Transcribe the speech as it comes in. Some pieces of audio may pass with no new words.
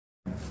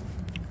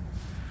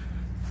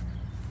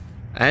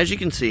As you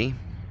can see,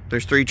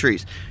 there's 3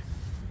 trees.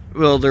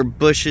 Well, they're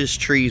bushes,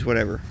 trees,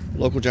 whatever.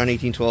 Local John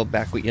 1812,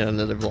 back with yet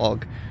another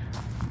vlog.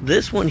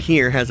 This one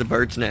here has a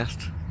bird's nest.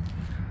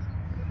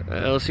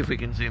 Let's see if we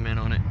can zoom in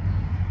on it.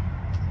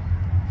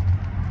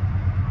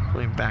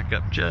 Let me back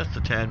up just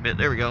a tad bit.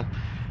 There we go.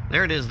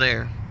 There it is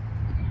there.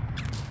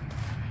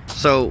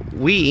 So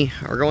we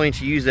are going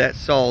to use that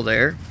saw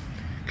there.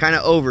 Kind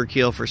of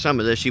overkill for some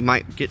of this. You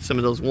might get some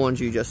of those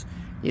ones you just,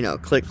 you know,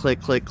 click,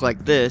 click, click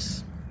like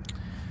this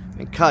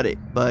and cut it.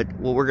 But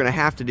what we're going to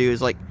have to do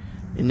is, like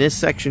in this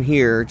section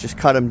here, just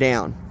cut them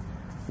down.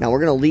 Now we're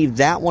going to leave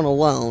that one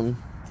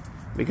alone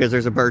because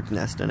there's a bird's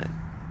nest in it.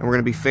 And we're going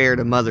to be fair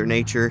to Mother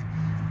Nature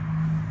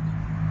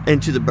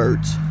and to the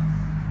birds.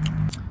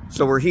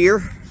 So we're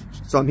here.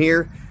 So I'm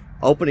here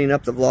opening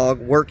up the vlog,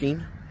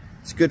 working.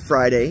 It's Good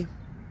Friday.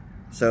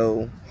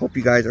 So hope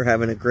you guys are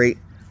having a great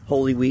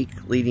Holy Week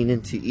leading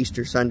into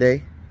Easter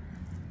Sunday.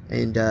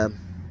 And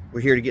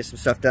we're here to get some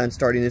stuff done,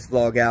 starting this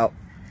vlog out.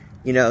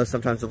 You know,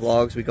 sometimes the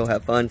vlogs we go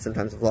have fun,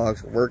 sometimes the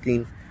vlogs we're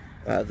working.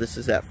 This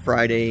is that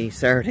Friday,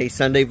 Saturday,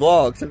 Sunday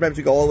vlog. Sometimes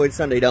we go all the way to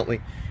Sunday, don't we?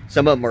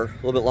 Some of them are a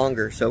little bit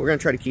longer. So we're going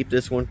to try to keep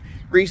this one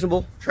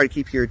reasonable, try to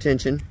keep your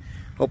attention.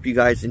 Hope you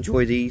guys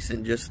enjoy these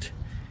and just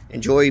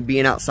enjoy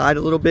being outside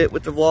a little bit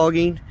with the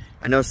vlogging.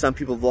 I know some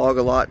people vlog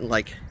a lot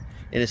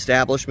in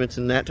establishments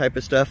and that type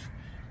of stuff.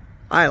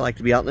 I like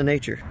to be out in the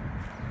nature.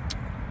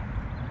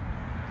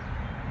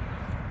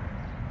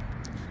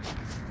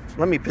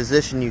 Let me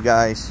position you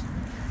guys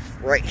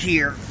right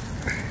here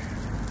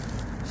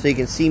so you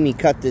can see me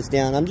cut this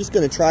down. I'm just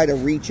going to try to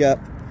reach up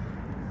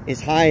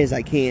as high as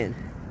I can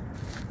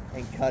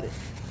and cut it.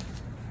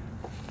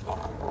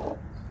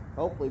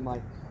 Hopefully my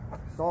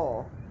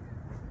saw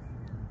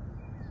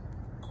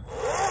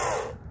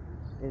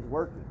is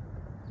working.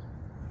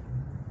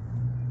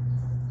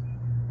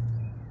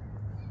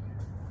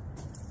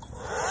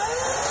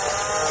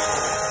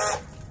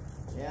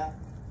 Yeah,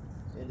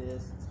 it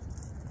is.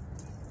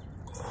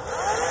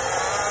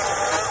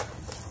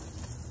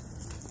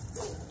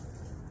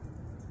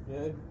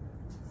 Good.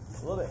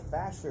 A little bit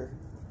faster.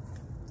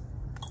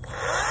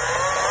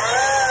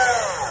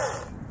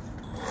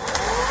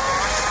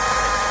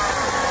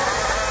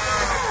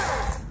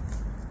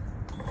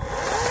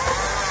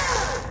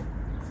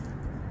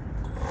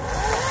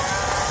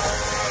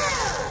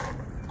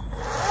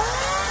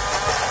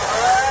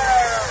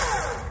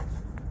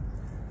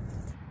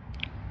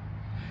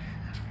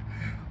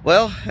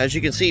 Well, as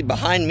you can see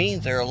behind me,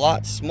 they're a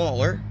lot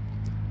smaller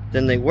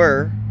than they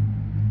were.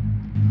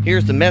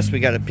 Here's the mess we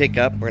got to pick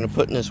up. We're going to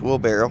put in this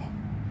wheelbarrow.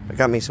 I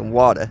got me some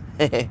water.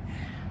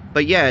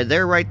 But yeah,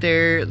 they're right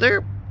there.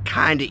 They're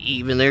kind of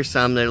even. There's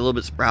some that are a little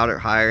bit sprouted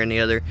higher than the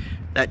other.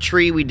 That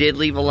tree we did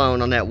leave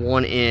alone on that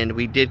one end.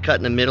 We did cut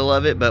in the middle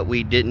of it, but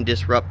we didn't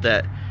disrupt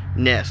that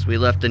nest. We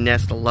left the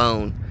nest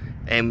alone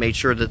and made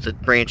sure that the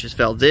branches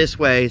fell this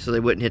way so they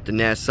wouldn't hit the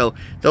nest. So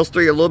those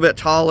 3 are a little bit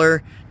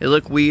taller. They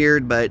look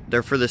weird, but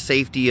they're for the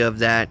safety of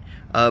that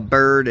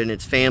bird and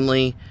its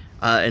family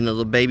and the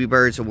little baby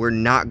birds, so we're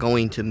not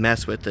going to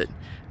mess with it.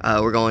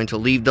 We're going to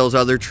leave those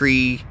other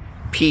tree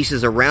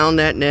pieces around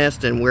that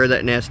nest, and where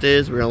that nest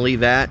is, we're going to leave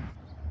that.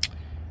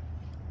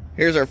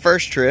 Here's our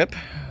first trip.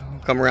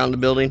 We'll come around the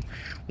building,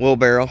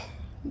 wheelbarrow.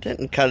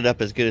 Didn't cut it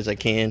up as good as I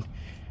can.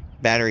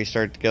 Battery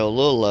started to go a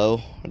little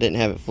low. I didn't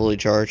have it fully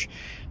charged.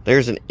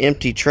 There's an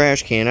empty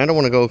trash can. I don't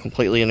want to go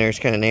completely in there. It's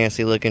kind of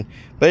nasty looking,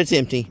 but it's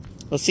empty.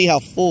 Let's see how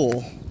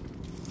full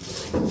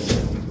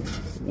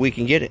we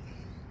can get it.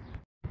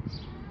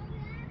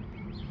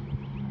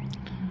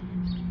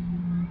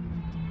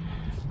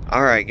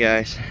 Alright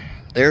guys,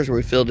 there's where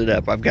we filled it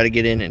up. I've got to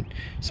get in and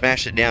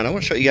smash it down. I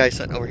want to show you guys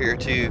something over here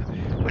too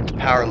with the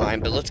power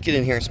line, but let's get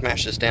in here and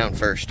smash this down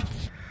first.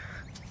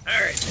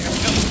 Alright, there we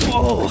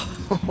go.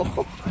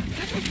 Whoa!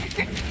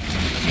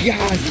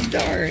 Gosh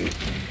darn.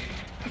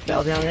 I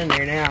fell down in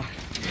there now.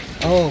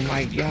 Oh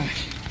my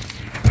gosh.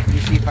 Let me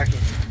see if I can.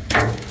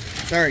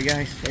 Sorry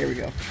guys, there we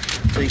go.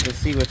 So you can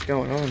see what's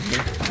going on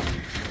here.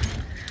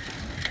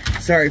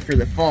 Sorry for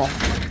the fall.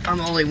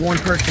 I'm only one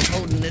person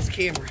holding this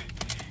camera.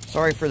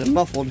 Sorry for the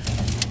muffled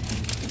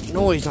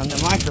noise on the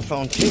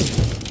microphone too.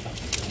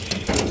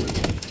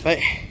 But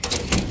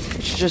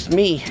it's just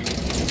me.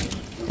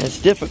 It's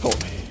difficult.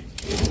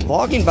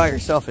 Vlogging by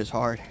yourself is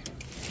hard.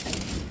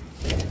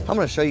 I'm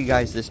going to show you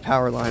guys this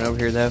power line over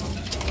here though.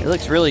 It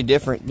looks really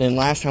different than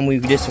last time we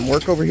did some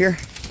work over here.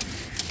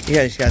 You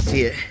guys got to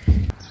see it.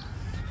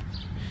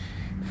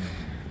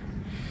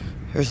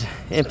 There's an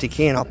empty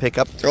can I'll pick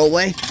up and throw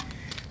away.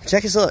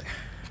 Check this, look.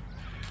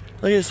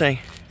 Look at this thing.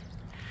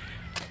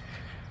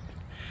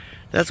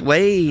 That's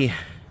way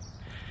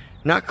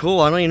not cool.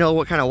 I don't even know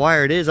what kind of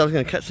wire it is. I was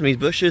going to cut some of these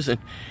bushes and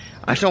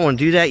I just don't want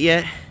to do that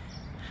yet.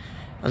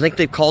 I think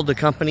they've called the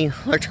company,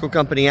 electrical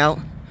company out.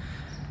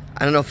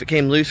 I don't know if it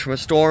came loose from a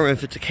storm,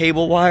 if it's a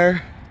cable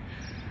wire.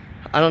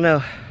 I don't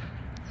know.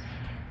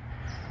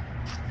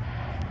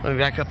 Let me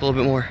back up a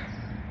little bit more.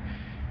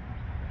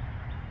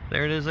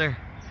 There it is there.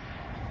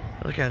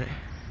 Look at it.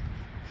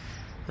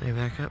 Let me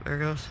back up. There it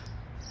goes.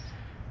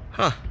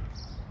 Huh.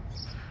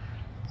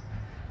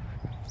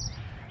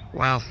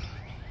 Wow.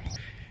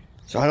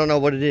 So I don't know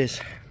what it is,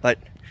 but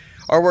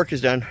our work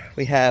is done.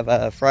 We have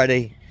a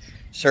Friday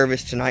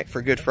service tonight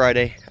for Good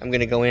Friday. I'm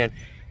gonna go in,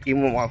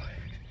 even with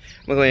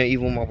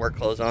my work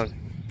clothes on.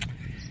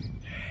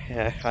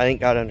 Yeah, I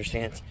think God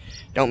understands.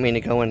 Don't mean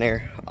to go in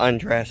there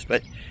undressed,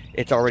 but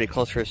it's already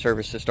close for a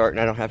service to start, and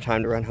I don't have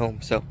time to run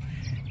home. So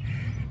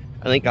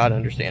I think God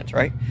understands,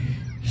 right?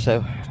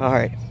 So, all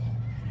right,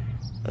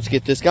 let's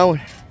get this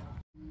going.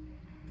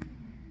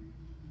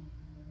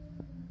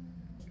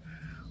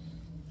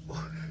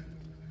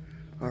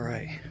 All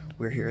right,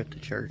 we're here at the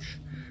church,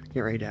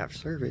 getting ready to have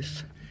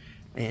service,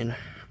 and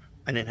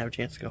I didn't have a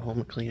chance to go home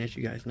and clean, as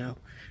you guys know.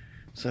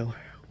 So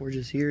we're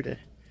just here to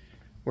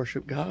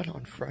worship God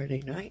on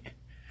Friday night.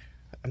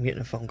 I'm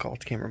getting a phone call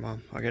to Camera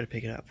Mom. I gotta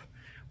pick it up.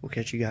 We'll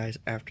catch you guys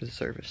after the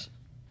service.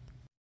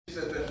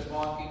 Jesus has been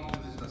talking to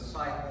his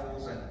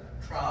disciples and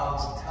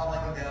crowds,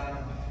 telling them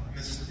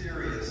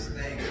mysterious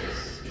things.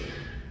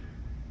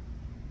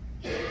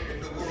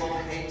 If the world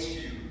hates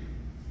you,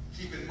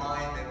 keep in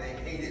mind that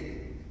they hated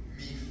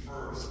me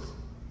first.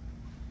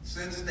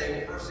 Since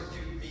they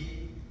persecute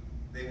me,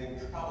 they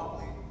will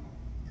probably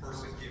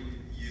persecute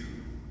you.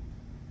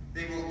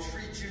 They will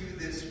treat you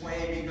this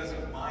way because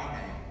of my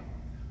name,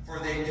 for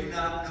they do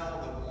not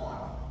know the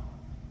one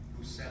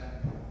who sent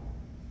me.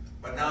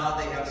 But now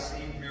they have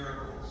seen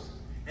miracles,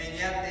 and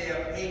yet they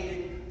have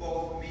hated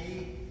both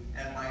me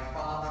and my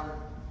Father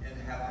in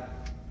heaven.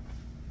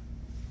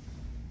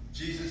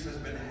 Jesus has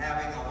been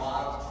having a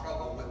lot of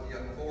trouble with the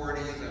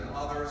authorities and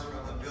others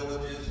from the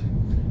villages.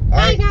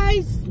 Hi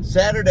guys!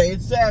 Saturday,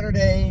 it's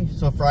Saturday.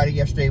 So Friday,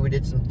 yesterday, we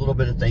did some little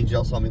bit of things.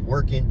 Y'all saw me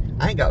working.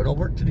 I ain't got no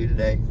work to do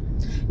today.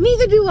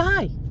 Neither do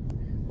I.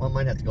 Well, I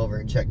might have to go over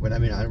and check, but I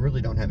mean, I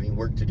really don't have any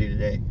work to do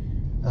today.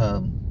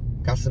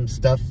 Got some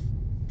stuff.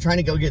 Trying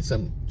to go get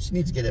some, just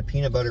need to get a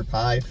peanut butter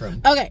pie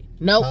from Okay,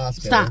 nope, Costco.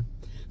 Stop.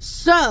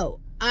 So,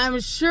 I'm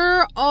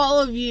sure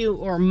all of you,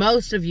 or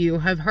most of you,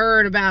 have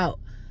heard about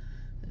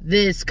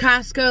this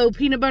Costco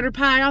peanut butter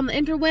pie on the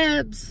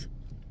interwebs.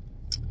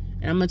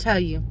 And I'm going to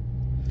tell you,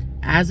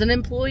 as an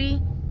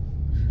employee,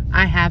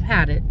 I have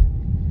had it.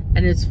 And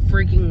it's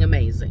freaking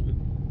amazing.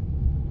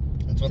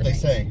 That's what they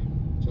say.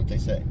 That's what they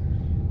say.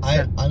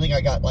 I think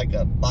I got like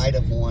a bite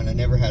of one. I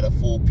never had a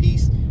full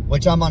piece,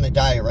 which I'm on a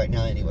diet right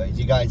now anyways.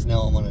 You guys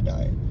know I'm on a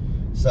diet.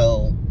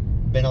 So,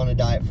 been on a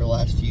diet for the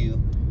last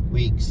few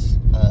weeks.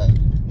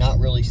 Not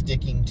really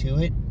sticking to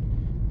it,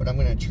 but I'm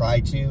going to try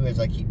to as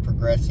I keep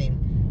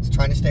progressing. Just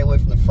trying to stay away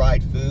from the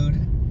fried food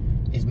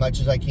as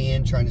much as I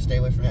can. Trying to stay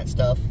away from that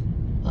stuff.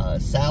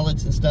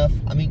 Salads and stuff.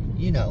 I mean,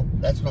 you know,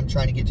 that's what I'm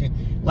trying to get to.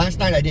 Last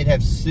night I did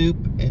have soup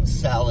and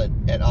salad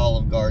at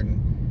Olive Garden.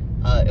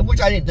 Which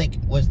I didn't think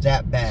was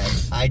that bad.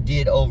 I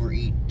did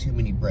overeat too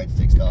many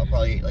breadsticks though. I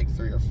probably ate like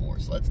 3 or 4,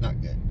 so that's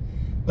not good.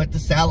 But the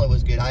salad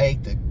was good. I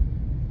ate a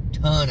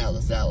ton out of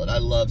the salad. I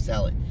love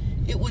salad.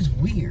 It was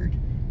weird.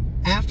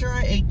 After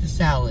I ate the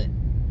salad,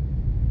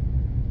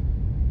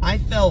 I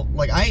felt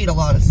like I ate a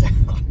lot of salad.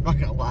 I'm not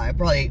gonna lie. I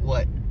probably ate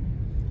what?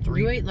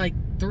 3? You ate like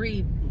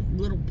 3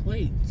 little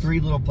plates. 3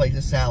 little plates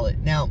of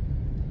salad. Now,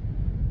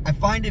 I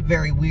find it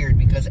very weird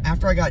because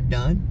after I got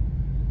done,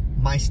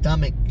 my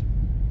stomach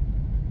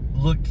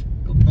looked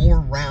more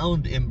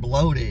round and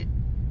bloated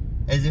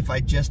as if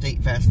I just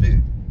ate fast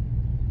food.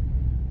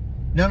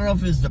 Now, I don't know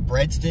if it was the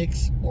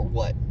breadsticks or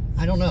what.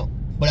 I don't know.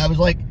 But I was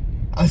like,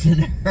 I was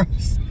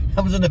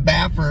in the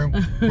bathroom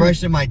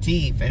brushing my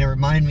teeth, and it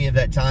reminded me of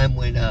that time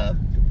when, and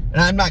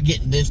I'm not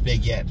getting this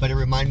big yet, but it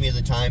reminded me of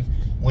the time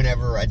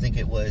whenever, I think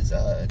it was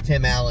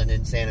Tim Allen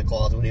in Santa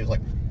Claus, when he was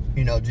like,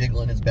 you know,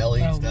 jiggling his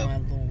belly and stuff. My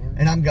Lord.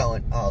 And I'm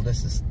going, oh,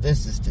 this is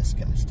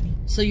disgusting.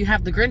 So you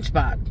have the Grinch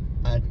bod.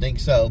 I think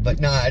so, but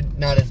not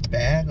as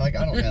bad. Like,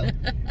 I don't know.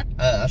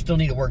 I still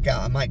need to work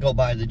out. I might go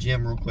by the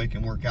gym real quick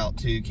and work out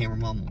too. Camera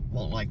Mom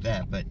won't like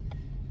that, but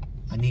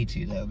I need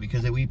to though,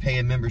 because we pay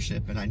a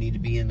membership and I need to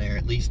be in there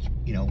at least,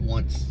 you know,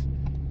 once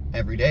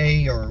every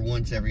day or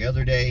once every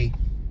other day.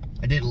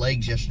 I did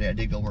legs yesterday. I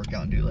did go work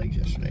out and do legs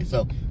yesterday.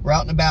 So we're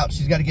out and about.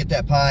 She's got to get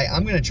that pie.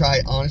 I'm going to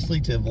try,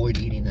 honestly, to avoid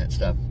eating that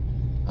stuff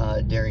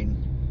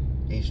during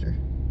Easter.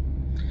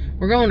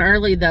 We're going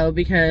early though,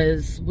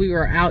 because we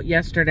were out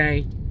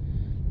yesterday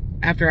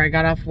after I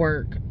got off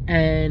work,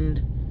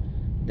 and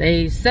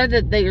they said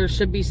that there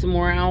should be some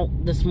more out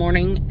this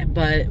morning,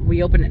 but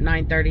we open at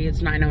 9:30.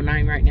 It's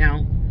 9:09 right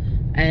now,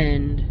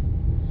 and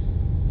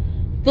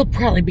they'll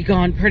probably be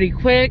gone pretty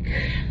quick.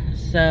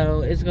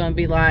 So it's gonna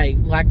be like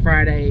Black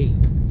Friday,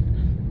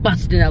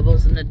 busting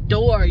elbows in the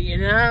door, you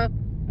know?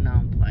 No,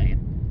 I'm playing.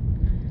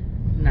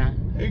 No.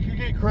 It could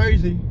get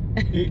crazy.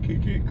 It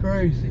could get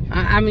crazy.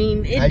 I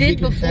mean, it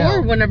did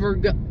before.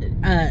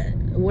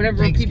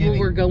 Whenever people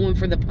were going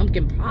for the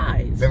pumpkin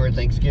pies. Remember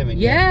Thanksgiving?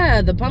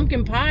 Yeah, the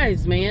pumpkin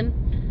pies, man.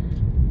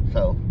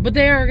 So. But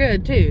they are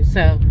good too,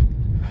 so.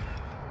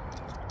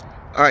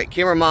 All right,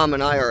 Camera Mom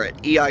and I are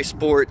at EI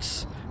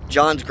Sports.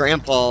 John's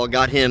grandpa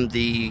got him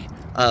the,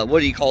 what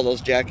do you call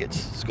those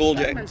jackets? School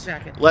jackets? Letterman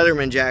jacket.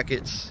 Letterman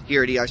jackets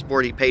here at EI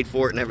Sport. He paid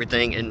for it and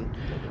everything. And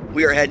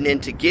we were heading in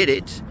to get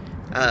it.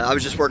 I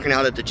was just working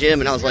out at the gym,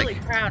 and I was really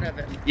like, proud of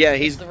him. Yeah,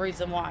 he's the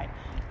reason why.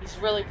 He's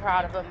really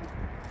proud of him.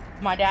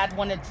 My dad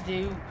wanted to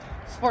do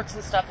sports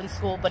and stuff in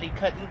school, but he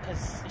couldn't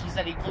because he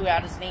said he blew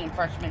out his knee in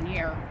freshman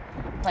year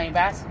playing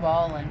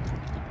basketball, and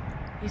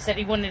he said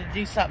he wanted to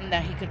do something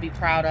that he could be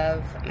proud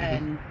of,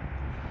 and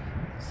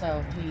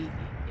so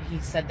he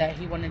said that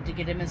he wanted to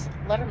get him his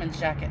Letterman's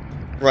jacket.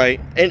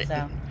 Right, and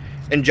so.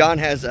 And John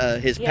has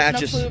his he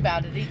patches. Has no clue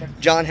about it either.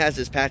 John has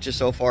his patches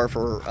so far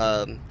for,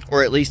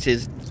 or at least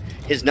his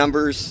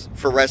numbers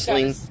for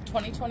wrestling. He's got his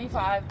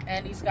 2025,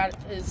 and he's got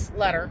his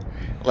letter.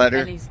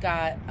 And he's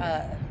got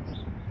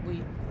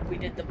we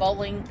did the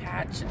bowling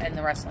patch and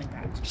the wrestling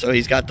patch. So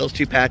he's got those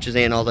 2 patches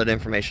and all that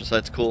information. So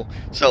that's cool.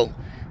 So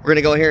we're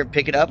gonna go here and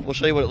pick it up. We'll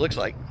show you what it looks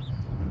like.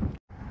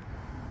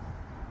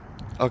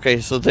 Okay,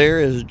 so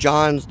there's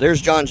John's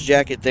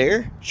jacket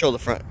there. Show the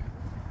front.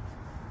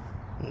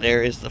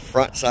 There is the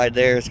front side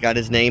there. It's got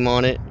his name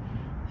on it,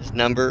 his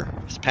number,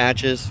 his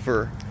patches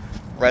for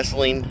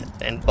wrestling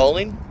and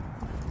bowling.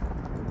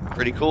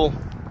 Pretty cool.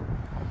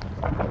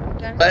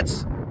 Okay.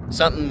 That's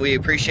something we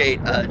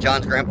appreciate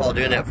John's grandpa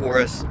doing that for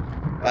us.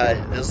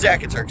 Those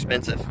jackets are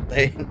expensive.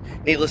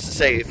 Needless to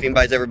say, if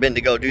anybody's ever been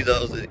to go do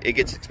those, it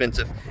gets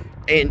expensive.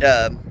 And,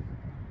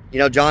 you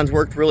know, John's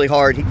worked really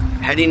hard.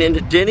 Heading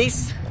into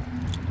Denny's,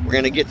 we're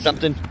going to get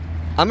something.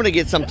 I'm going to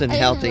get something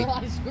healthy.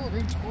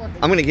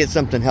 I'm going to get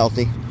something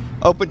healthy.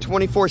 Open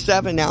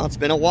 24/7 now. It's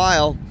been a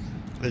while.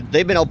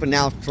 They've been open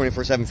now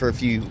 24/7 for a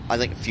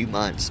few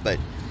months. But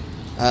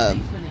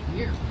it's been a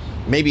year.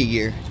 Maybe a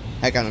year.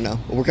 Heck, I don't know.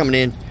 But we're coming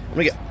in. I'm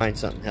going to find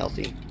something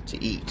healthy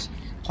to eat.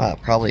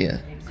 Probably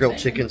a grilled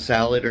chicken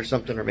salad or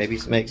something, or maybe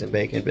some eggs and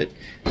bacon. But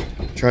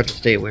try to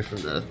stay away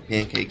from the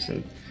pancakes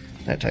and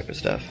that type of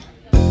stuff.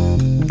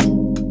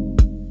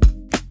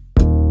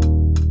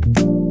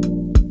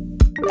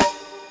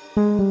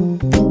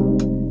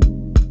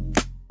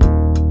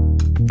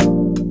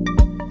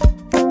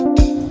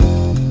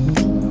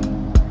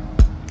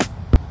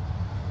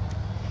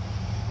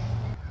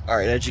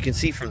 Alright, as you can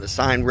see from the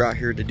sign, we're out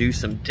here to do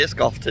some disc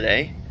golf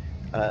today.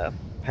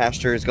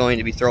 Pastor is going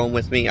to be throwing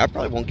with me. I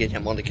probably won't get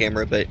him on the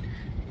camera, but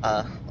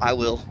I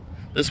will.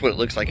 This is what it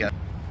looks like.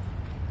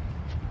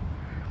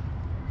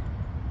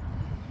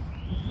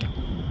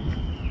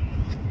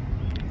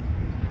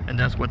 And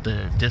that's what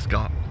the disc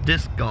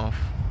golf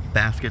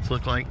baskets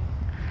look like.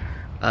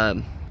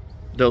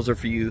 Those are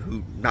for you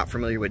who are not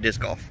familiar with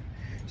disc golf.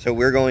 So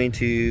we're going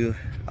to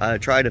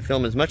try to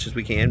film as much as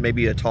we can,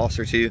 maybe a toss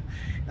or two.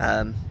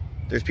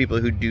 There's people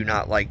who do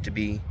not like to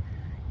be,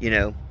 you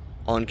know,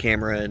 on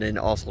camera and then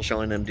also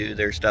showing them do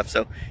their stuff.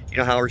 So you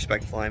know how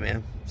respectful I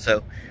am.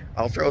 So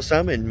I'll throw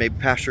some, and maybe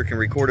Pastor can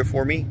record it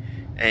for me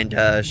and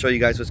show you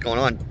guys what's going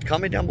on.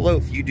 Comment down below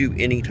if you do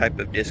any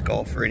type of disc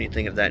golf or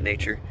anything of that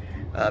nature.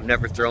 I've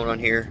never thrown on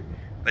here,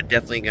 but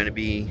definitely going to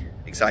be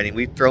exciting.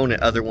 We've thrown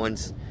at other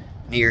ones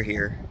near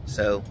here,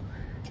 so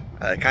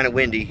kind of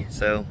windy,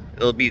 so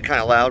it'll be kind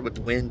of loud with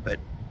the wind,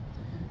 but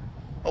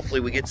hopefully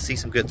we get to see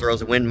some good throws.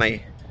 The wind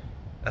may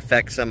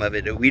affect some of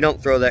it. We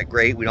don't throw that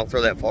great. We don't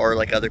throw that far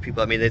like other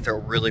people. I mean, they throw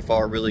really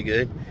far, really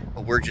good,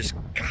 but we're just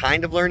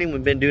kind of learning.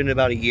 We've been doing it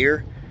about a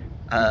year,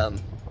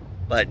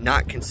 but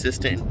not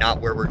consistent,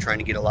 not where we're trying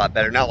to get a lot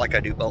better. Not like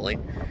I do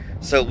bowling.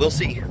 So we'll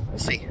see. We'll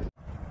see.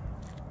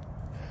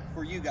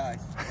 For you guys,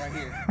 right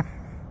here.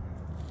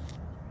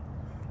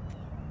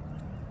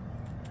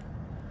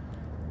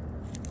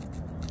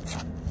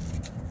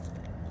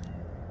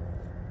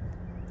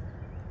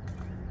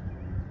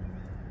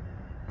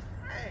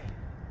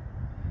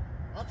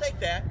 I'll take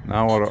that.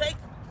 Now what?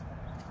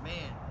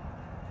 Man,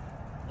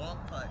 long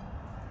putt.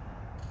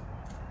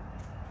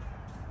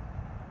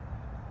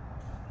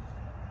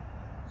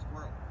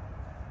 Squirrel.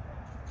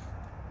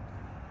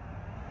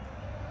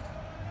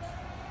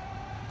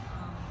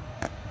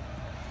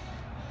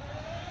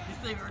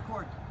 Just leave it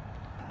record.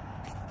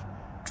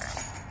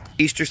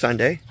 Easter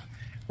Sunday,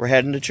 we're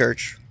heading to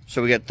church,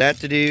 so we got that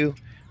to do.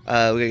 We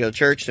gotta go to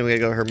church, then we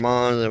gotta go to her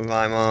mom's and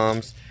my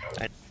mom's.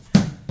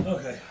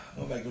 Okay,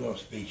 I'll make a little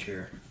speech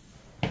here.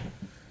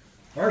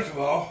 First of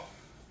all,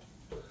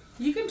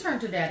 You can turn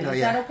to Daddy. Oh, Is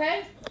yeah. that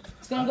okay?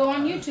 It's going to go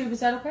on YouTube.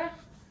 Is that okay?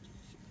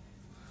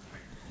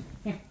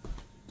 Here.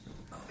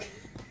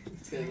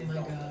 Oh my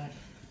God.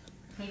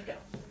 Here you go.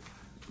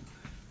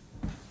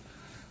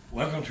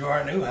 welcome to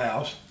our new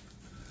house.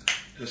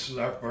 This is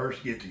our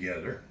first get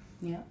together.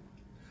 Yeah.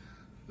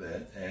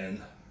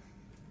 And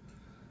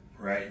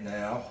right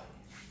now,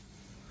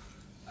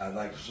 I'd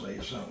like to say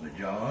something to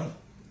John,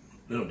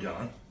 Lil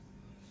John.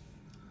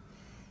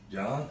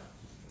 John,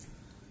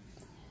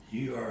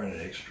 you are an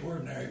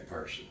extraordinary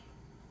person.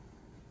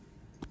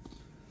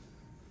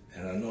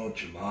 And I know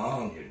that your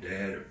mom and your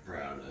dad are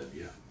proud of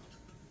you.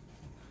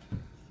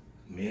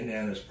 Me and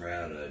Anna's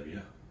proud of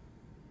you.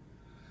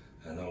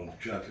 I know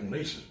Chuck and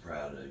Lisa's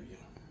proud of you.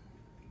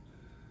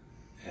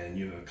 And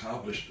you've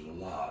accomplished a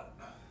lot.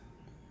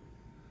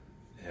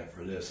 And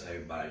for this,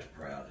 everybody's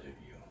proud of you.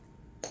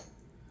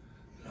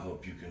 And I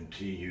hope you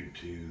continue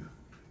to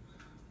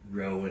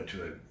grow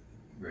into a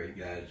great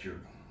guy that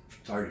you're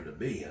started to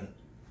be in.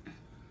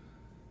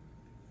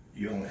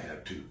 You only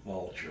have two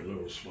faults. You're a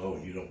little slow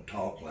and you don't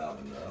talk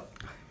loud enough.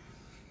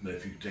 But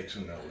if you take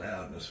some of that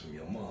loudness from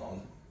your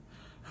mom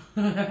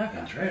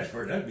and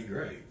transfer it, that'd be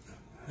great.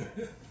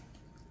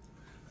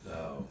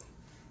 So,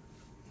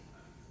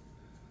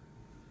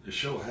 to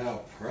show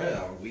how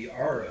proud we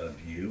are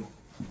of you.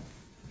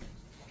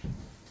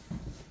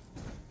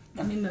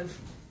 Let me move.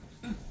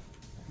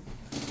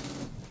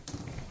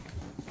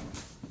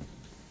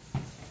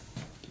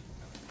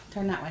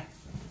 Turn that way.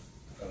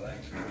 I'd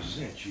like to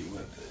present you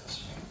with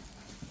this.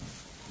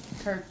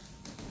 Turn.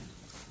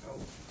 Oh.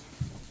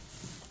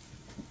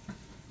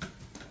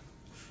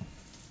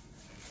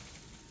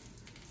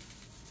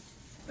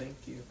 Thank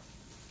you.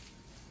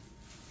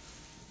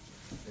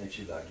 And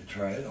she'd like to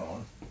try it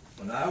on.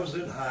 When I was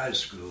in high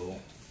school,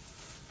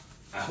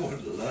 I would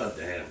have loved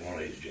to have one of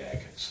these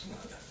jackets.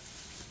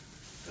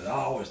 But I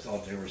always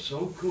thought they were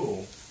so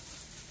cool.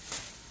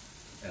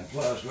 And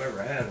plus,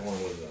 whoever had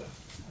one was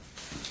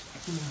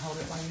I'm gonna hold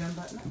it while you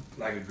unbutton it.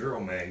 like a girl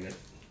magnet.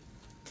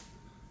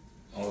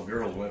 All the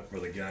girls went for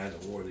the guys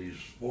that wore these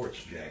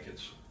sports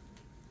jackets.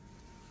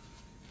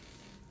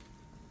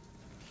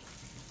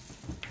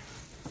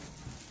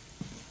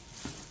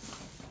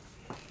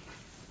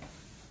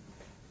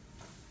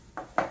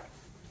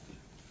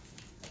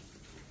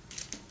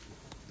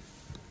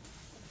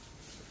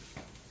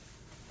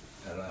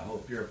 And I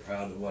hope you're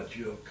proud of what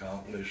you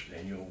accomplished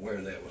and you'll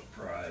wear that with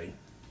pride.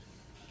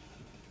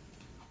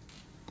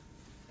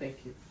 Thank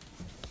you.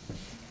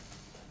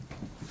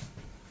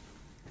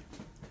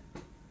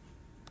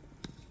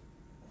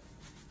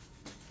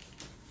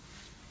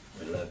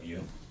 We love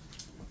you.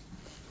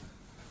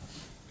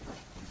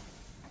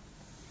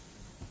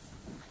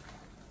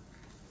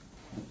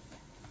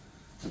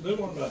 It's a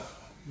little on the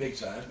big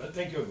side, but I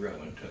think you'll grow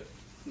into it.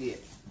 Yeah.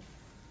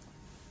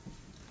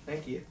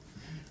 Thank you.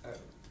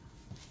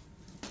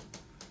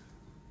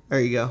 There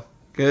you go.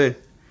 Good.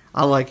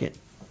 I like it.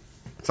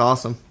 It's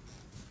awesome.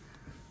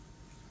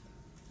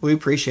 We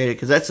appreciate it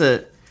because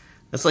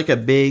that's like a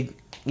big,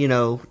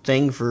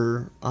 thing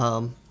for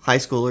high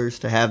schoolers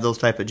to have those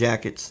type of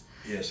jackets.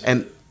 Yes.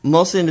 And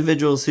most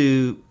individuals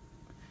who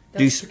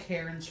That's the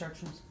care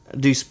instructions.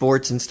 do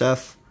sports and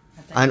stuff,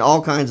 and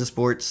all kinds of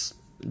sports,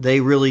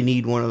 they really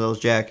need one of those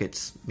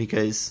jackets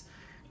because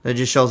that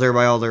just shows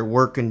everybody all their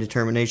work and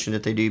determination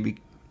that they do.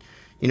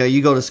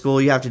 You go to school,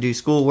 you have to do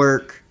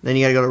schoolwork, then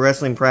you got to go to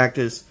wrestling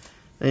practice,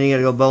 then you got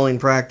to go bowling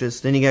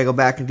practice, then you got to go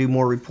back and do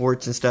more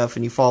reports and stuff,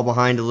 and you fall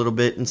behind a little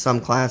bit in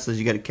some classes.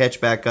 You got to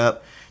catch back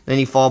up. Then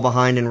you fall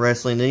behind in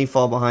wrestling, then you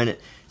fall behind it.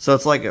 So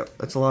it's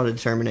a lot of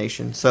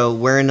determination. So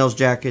wearing those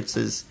jackets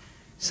is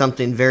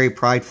something very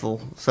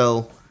prideful.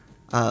 So,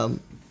 it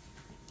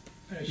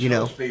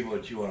shows people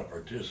that you want to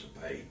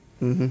participate.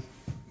 Mm-hmm.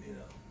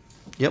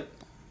 Yep.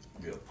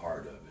 Be a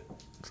part of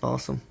it. It's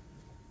awesome.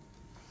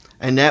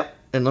 And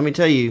let me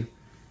tell you,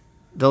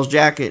 those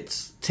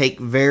jackets take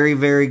very,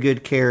 very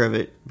good care of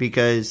it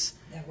because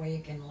that way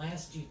it can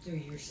last you through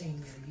your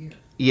senior year.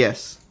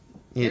 Yes.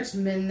 There's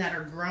men that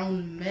are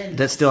grown men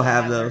that still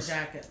have their those.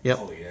 jackets. Yep.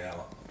 Oh yeah,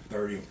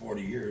 30 and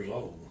 40 years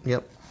old.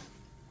 Yep.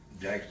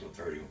 Jackets are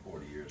 30 and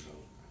 40 years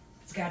old.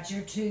 It's got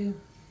your two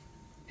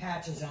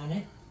patches on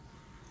it,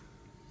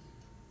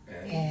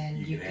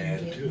 And you can add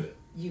to it.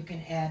 You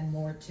can add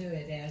more to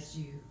it as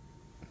you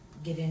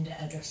get into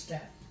other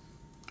stuff.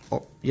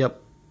 Oh,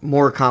 yep.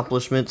 More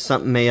accomplishments.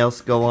 Something may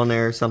else go on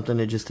there or something.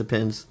 It just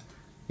depends.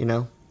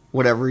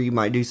 Whatever, you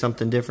might do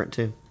something different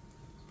too.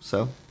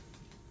 So.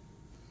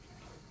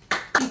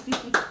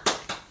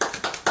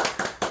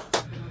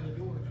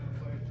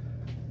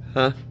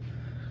 Huh?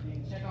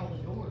 Check all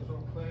the doors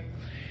real quick.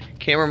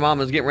 Camera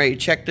Mama's getting ready to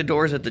check the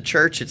doors at the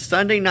church. It's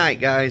Sunday night,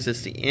 guys.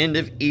 It's the end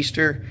of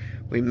Easter.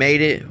 We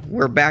made it.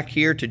 We're back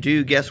here to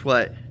do, guess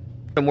what?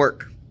 Some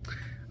work.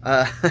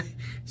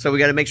 So we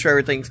got to make sure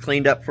everything's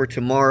cleaned up for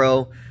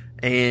tomorrow.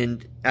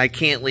 And I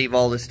can't leave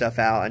all this stuff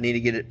out. I need to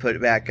get it put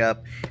back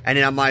up. And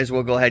then I might as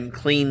well go ahead and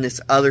clean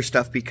this other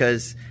stuff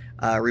because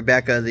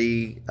Rebecca,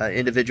 the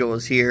individual,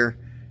 is here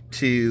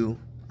to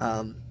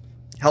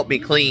help me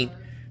clean,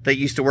 that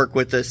used to work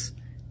with us.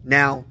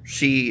 Now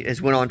she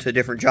has went on to a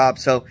different job,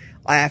 so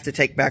I have to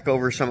take back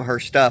over some of her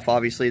stuff,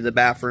 obviously the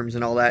bathrooms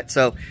and all that.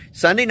 So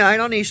Sunday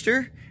night on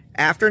Easter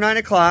after 9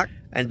 o'clock,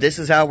 and this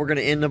is how we're going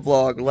to end the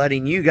vlog,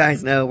 letting you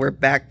guys know we're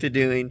back to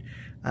doing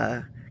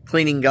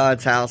cleaning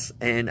God's house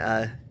and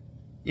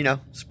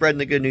spreading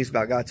the good news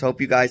about God. So I hope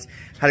you guys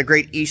had a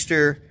great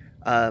Easter.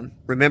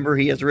 Remember,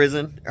 He has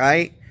risen,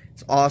 right?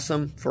 It's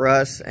awesome for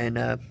us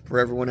and for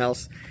everyone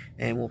else.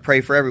 And we'll pray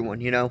for everyone,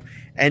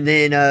 And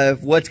then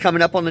what's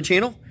coming up on the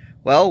channel?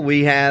 Well,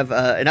 we have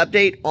an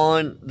update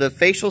on the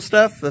facial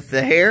stuff,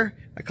 the hair.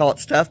 I call it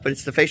stuff, but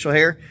it's the facial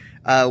hair.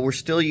 We're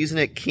still using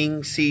it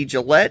King C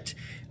Gillette.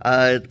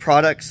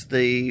 Products,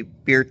 the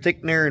beard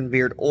thickener and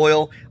beard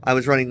oil. I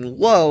was running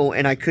low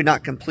and I could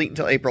not complete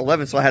until April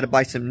 11th, so I had to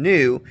buy some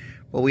new.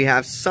 Well, we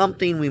have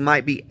something we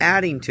might be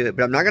adding to it,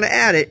 but I'm not going to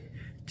add it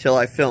till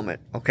I film it,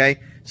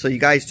 okay? So you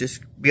guys just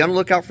be on the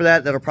lookout for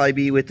that. That'll probably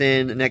be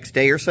within the next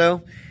day or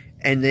so.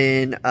 And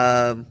then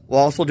we'll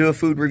also do a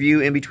food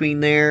review in between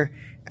there.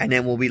 And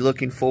then we'll be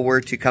looking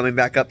forward to coming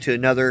back up to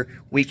another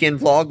weekend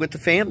vlog with the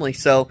family.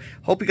 So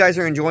hope you guys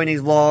are enjoying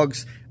these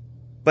vlogs.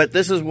 But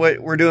this is what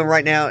we're doing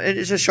right now.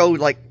 It just showed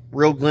like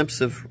real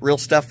glimpse of real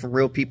stuff from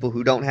real people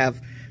who don't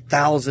have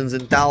thousands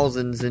and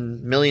thousands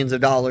and millions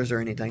of dollars or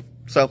anything.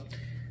 So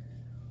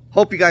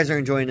hope you guys are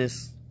enjoying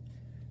this.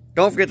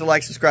 Don't forget to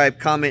like, subscribe,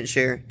 comment,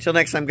 share. Till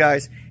next time,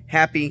 guys.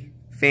 Happy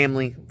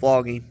family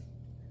vlogging.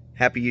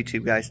 Happy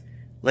YouTube, guys.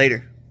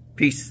 Later.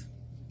 Peace.